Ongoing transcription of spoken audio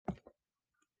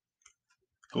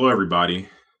Hello, everybody.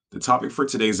 The topic for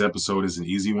today's episode is an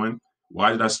easy one.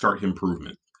 Why did I start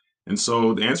improvement? And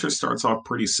so the answer starts off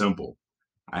pretty simple.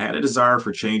 I had a desire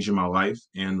for change in my life,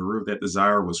 and the root of that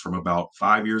desire was from about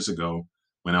 5 years ago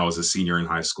when I was a senior in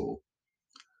high school.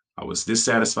 I was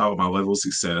dissatisfied with my level of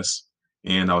success,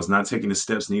 and I was not taking the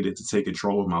steps needed to take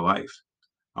control of my life.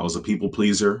 I was a people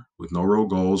pleaser with no real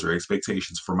goals or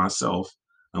expectations for myself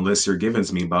unless they're given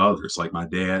to me by others, like my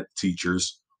dad,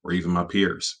 teachers, or even my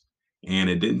peers.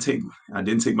 And I didn't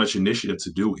take much initiative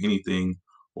to do anything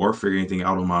or figure anything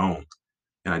out on my own.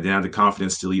 And I didn't have the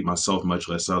confidence to lead myself, much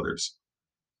less others.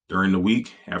 During the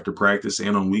week, after practice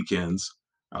and on weekends,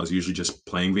 I was usually just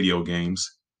playing video games,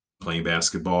 playing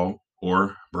basketball,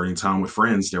 or burning time with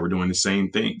friends that were doing the same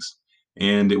things.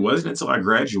 And it wasn't until I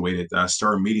graduated that I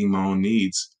started meeting my own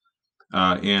needs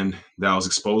and that I was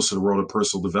exposed to the world of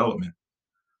personal development.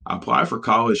 I applied for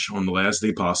college on the last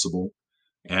day possible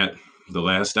at the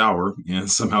last hour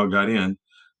and somehow got in,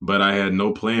 but I had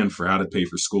no plan for how to pay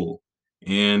for school.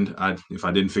 If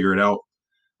I didn't figure it out,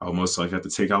 I would most likely have to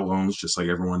take out loans just like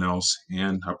everyone else.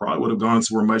 And I probably would have gone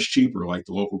somewhere much cheaper, like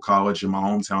the local college in my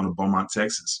hometown of Beaumont,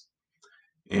 Texas.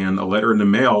 And a letter in the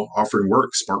mail offering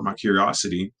work sparked my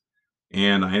curiosity,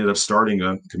 and I ended up starting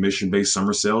a commission based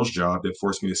summer sales job that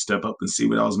forced me to step up and see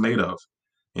what I was made of.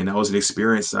 And that was an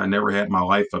experience that I never had in my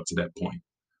life up to that point.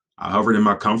 I hovered in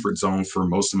my comfort zone for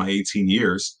most of my 18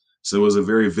 years. So it was a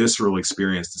very visceral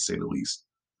experience, to say the least.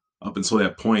 Up until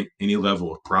that point, any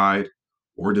level of pride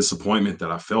or disappointment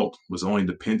that I felt was only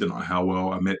dependent on how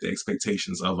well I met the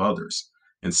expectations of others.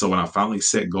 And so when I finally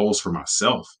set goals for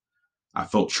myself, I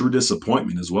felt true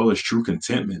disappointment as well as true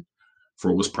contentment,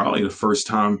 for it was probably the first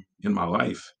time in my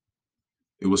life.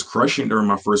 It was crushing during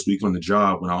my first week on the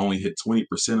job when I only hit 20%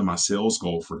 of my sales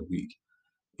goal for the week.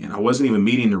 And I wasn't even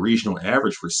meeting the regional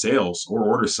average for sales or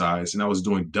order size, and I was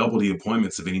doing double the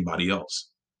appointments of anybody else.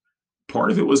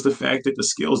 Part of it was the fact that the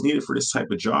skills needed for this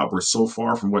type of job were so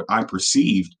far from what I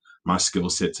perceived my skill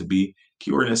set to be.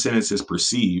 Keyword in that sentence is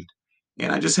perceived.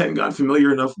 And I just hadn't gotten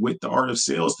familiar enough with the art of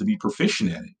sales to be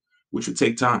proficient at it, which would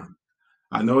take time.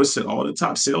 I noticed that all the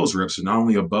top sales reps are not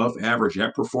only above average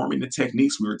at performing the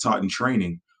techniques we were taught in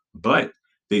training, but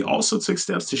they also took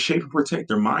steps to shape and protect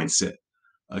their mindset,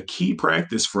 a key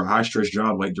practice for a high stress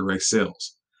job like direct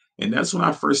sales. And that's when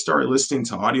I first started listening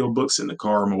to audiobooks in the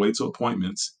car on my way to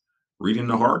appointments, reading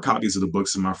the hard copies of the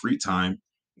books in my free time,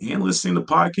 and listening to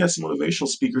podcasts and motivational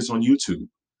speakers on YouTube.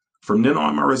 From then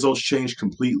on, my results changed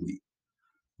completely.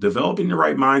 Developing the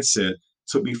right mindset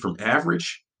took me from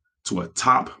average to a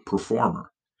top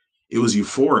performer. It was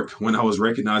euphoric when I was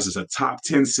recognized as a top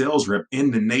 10 sales rep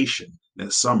in the nation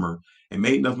that summer and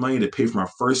made enough money to pay for my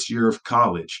first year of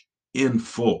college in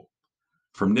full.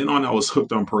 From then on, I was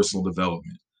hooked on personal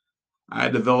development. I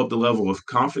had developed a level of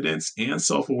confidence and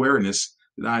self awareness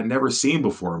that I had never seen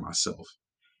before in myself.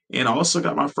 And I also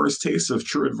got my first taste of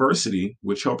true adversity,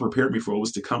 which helped prepare me for what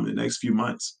was to come in the next few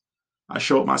months. I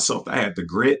showed myself that I had the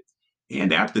grit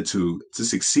and aptitude to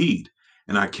succeed,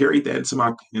 and I carried that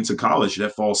into college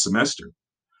that fall semester.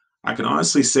 I can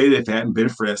honestly say that if it hadn't been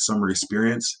for that summer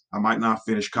experience, I might not have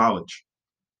finished college,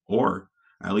 or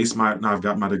at least might not have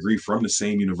got my degree from the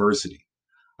same university.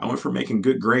 I went from making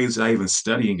good grades without even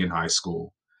studying in high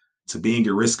school to being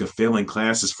at risk of failing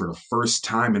classes for the first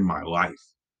time in my life.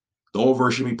 The old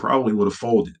version of me probably would have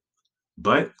folded.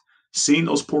 But seeing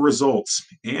those poor results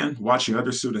and watching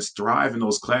other students thrive in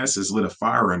those classes lit a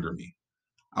fire under me.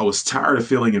 I was tired of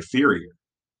feeling inferior.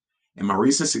 And my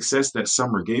recent success that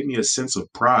summer gave me a sense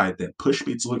of pride that pushed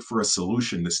me to look for a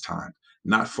solution this time,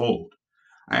 not fold.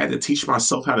 I had to teach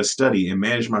myself how to study and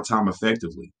manage my time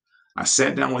effectively. I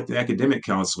sat down with the academic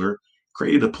counselor,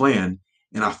 created a plan,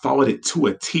 and I followed it to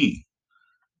a T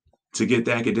to get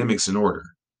the academics in order.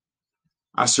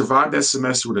 I survived that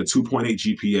semester with a 2.8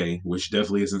 GPA, which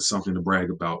definitely isn't something to brag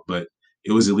about, but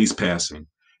it was at least passing.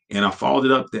 And I followed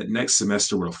it up that next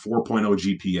semester with a 4.0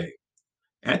 GPA.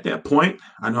 At that point,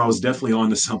 I know I was definitely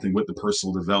on to something with the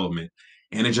personal development,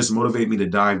 and it just motivated me to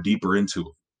dive deeper into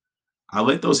it. I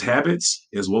let those habits,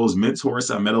 as well as mentors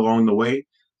I met along the way,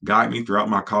 guide me throughout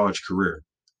my college career.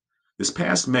 This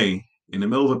past May, in the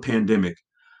middle of a pandemic,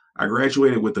 I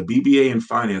graduated with a BBA in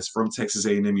finance from Texas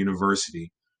A&M University,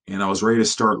 and I was ready to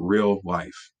start real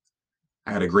life.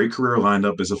 I had a great career lined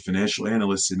up as a financial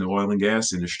analyst in the oil and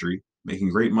gas industry, making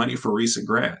great money for a recent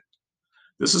grad.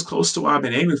 This is close to what I've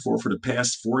been aiming for the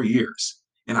past 4 years,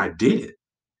 and I did it.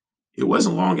 It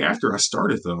wasn't long after I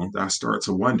started, though, that I started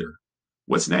to wonder,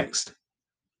 what's next?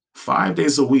 5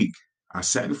 days a week, I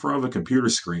sat in front of a computer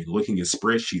screen looking at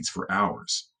spreadsheets for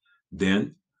hours.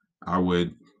 Then I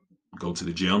would go to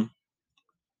the gym,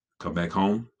 come back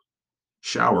home,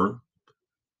 shower,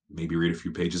 maybe read a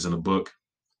few pages in a book,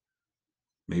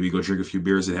 maybe go drink a few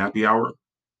beers at happy hour,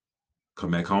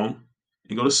 come back home,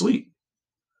 and go to sleep.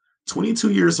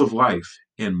 22 years of life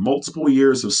and multiple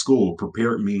years of school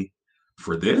prepared me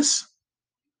for this.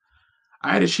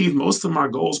 I had achieved most of my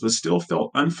goals, but still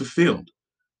felt unfulfilled.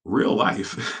 Real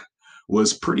life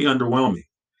was pretty underwhelming.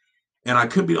 And I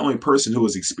could be the only person who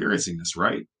was experiencing this,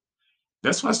 right?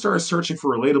 That's why I started searching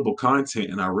for relatable content,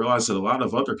 and I realized that a lot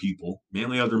of other people,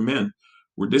 mainly other men,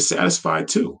 were dissatisfied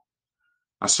too.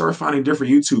 I started finding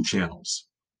different YouTube channels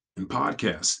and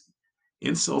podcasts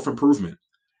in self improvement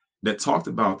that talked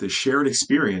about this shared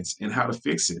experience and how to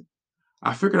fix it.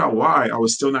 I figured out why I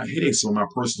was still not hitting some of my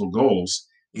personal goals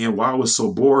and why I was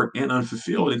so bored and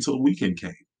unfulfilled until the weekend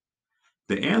came.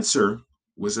 The answer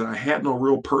was that I had no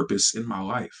real purpose in my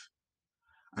life.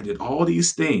 I did all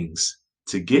these things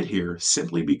to get here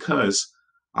simply because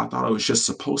I thought it was just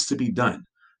supposed to be done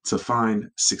to find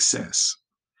success.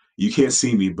 You can't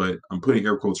see me, but I'm putting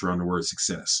air quotes around the word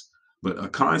success. But a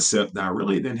concept that I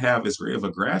really didn't have as great of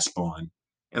a grasp on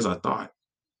as I thought.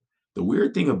 The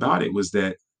weird thing about it was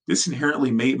that this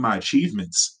inherently made my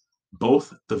achievements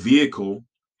both the vehicle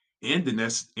and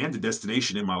the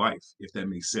destination in my life, if that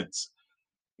makes sense.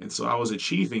 And so I was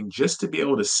achieving just to be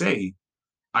able to say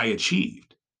I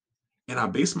achieved. And I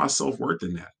based my self worth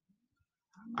in that.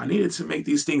 I needed to make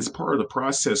these things part of the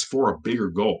process for a bigger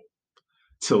goal.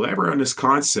 To elaborate on this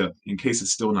concept, in case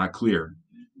it's still not clear,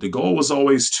 the goal was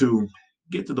always to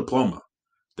get the diploma,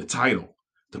 the title,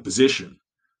 the position,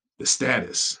 the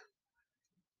status.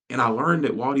 And I learned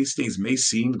that while these things may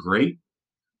seem great,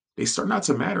 they start not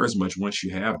to matter as much once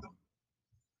you have them.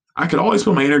 I could always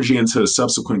put my energy into a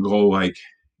subsequent goal like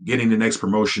getting the next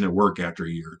promotion at work after a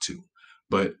year or two.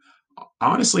 But I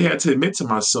honestly had to admit to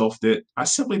myself that I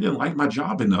simply didn't like my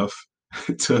job enough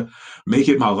to make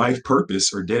it my life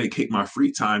purpose or dedicate my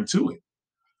free time to it.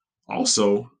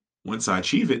 Also, once I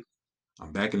achieve it,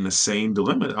 I'm back in the same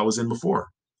dilemma that I was in before.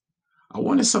 I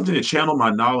wanted something to channel my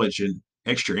knowledge and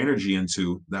extra energy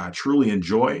into that I truly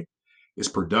enjoy, is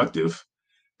productive,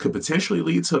 could potentially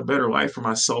lead to a better life for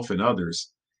myself and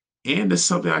others, and is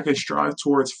something I can strive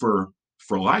towards for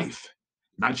life,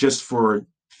 not just for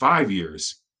 5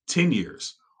 years, 10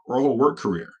 years, or a whole work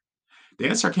career. The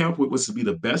answer I came up with was to be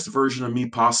the best version of me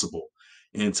possible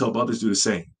and to help others do the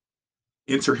same.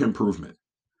 Enter improvement.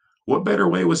 What better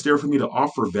way was there for me to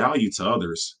offer value to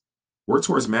others, work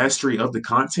towards mastery of the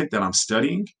content that I'm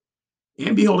studying,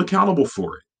 and be held accountable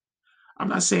for it? I'm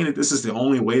not saying that this is the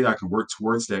only way that I can work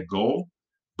towards that goal,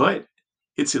 but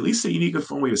it's at least a unique and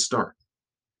fun way to start.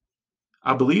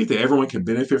 I believe that everyone can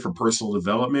benefit from personal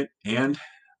development, and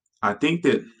I think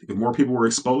that if more people were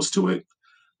exposed to it,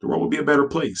 the world would be a better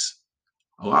place.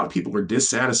 A lot of people are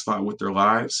dissatisfied with their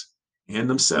lives and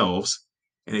themselves,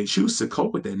 and they choose to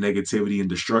cope with that negativity in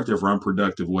destructive or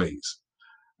unproductive ways.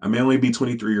 I may only be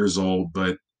 23 years old,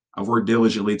 but I've worked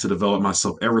diligently to develop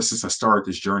myself ever since I started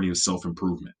this journey of self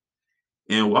improvement.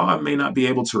 And while I may not be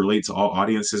able to relate to all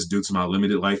audiences due to my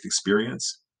limited life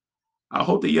experience, I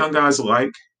hope that young guys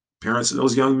alike, parents of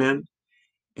those young men,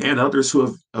 and others who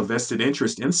have a vested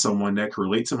interest in someone that can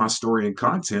relate to my story and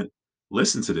content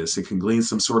listen to this and can glean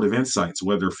some sort of insights,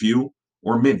 whether few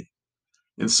or many.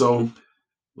 And so,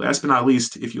 last but not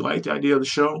least, if you like the idea of the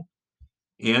show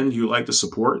and you like the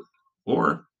support,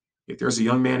 or if there's a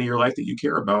young man in your life that you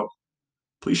care about,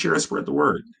 please share and spread the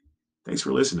word. Thanks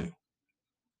for listening.